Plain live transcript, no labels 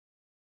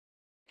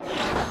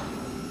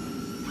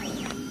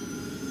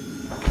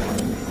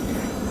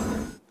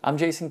I'm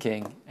Jason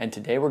King, and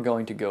today we're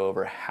going to go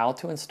over how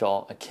to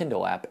install a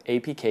Kindle app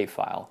APK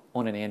file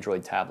on an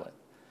Android tablet.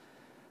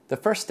 The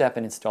first step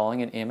in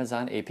installing an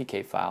Amazon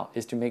APK file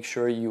is to make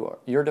sure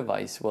your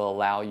device will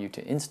allow you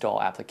to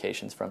install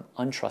applications from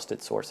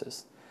untrusted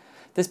sources.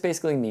 This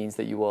basically means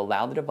that you will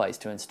allow the device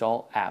to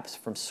install apps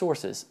from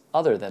sources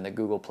other than the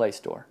Google Play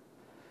Store.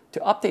 To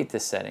update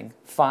this setting,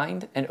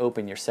 find and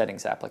open your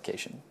Settings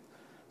application.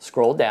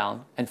 Scroll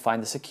down and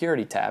find the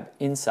Security tab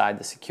inside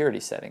the Security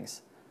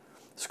settings.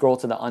 Scroll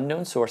to the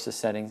Unknown Sources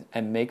settings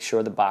and make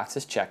sure the box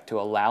is checked to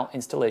allow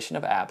installation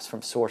of apps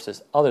from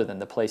sources other than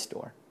the Play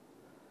Store.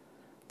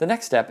 The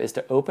next step is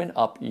to open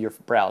up your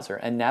browser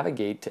and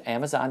navigate to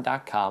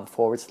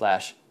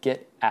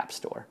amazon.com/get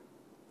Appstore.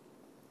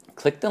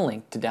 Click the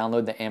link to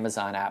download the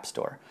Amazon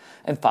Appstore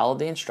and follow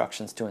the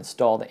instructions to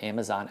install the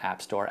Amazon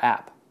Appstore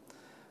app.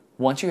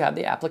 Once you have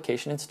the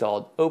application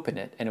installed, open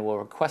it and it will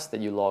request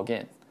that you log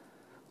in.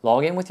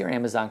 Log in with your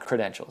Amazon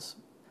credentials.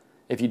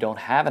 If you don't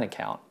have an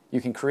account, you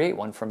can create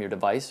one from your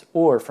device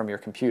or from your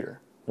computer.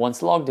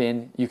 Once logged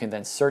in, you can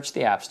then search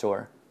the App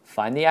Store,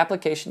 find the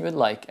application you would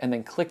like, and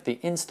then click the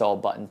Install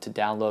button to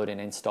download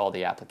and install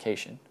the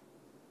application.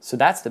 So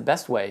that's the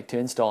best way to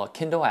install a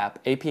Kindle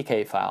app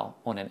APK file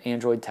on an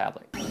Android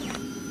tablet.